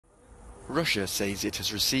Russia says it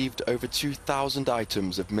has received over 2,000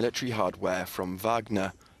 items of military hardware from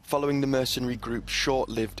Wagner, following the mercenary group's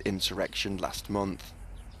short-lived insurrection last month.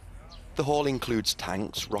 The haul includes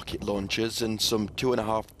tanks, rocket launchers and some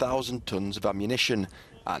 2,500 tons of ammunition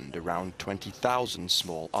and around 20,000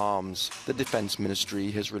 small arms. The Defense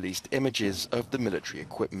Ministry has released images of the military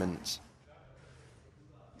equipment.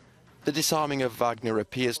 The disarming of Wagner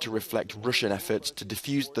appears to reflect Russian efforts to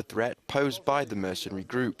defuse the threat posed by the mercenary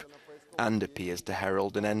group and appears to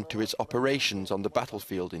herald an end to its operations on the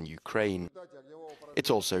battlefield in Ukraine. It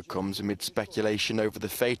also comes amid speculation over the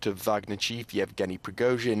fate of Wagner chief Yevgeny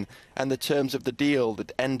Prigozhin and the terms of the deal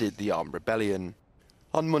that ended the armed rebellion.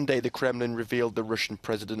 On Monday, the Kremlin revealed the Russian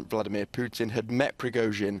President Vladimir Putin had met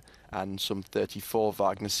Prigozhin and some 34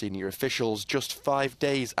 Wagner senior officials just 5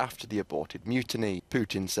 days after the aborted mutiny.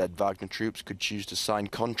 Putin said Wagner troops could choose to sign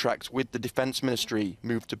contracts with the Defense Ministry,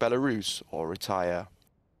 move to Belarus or retire.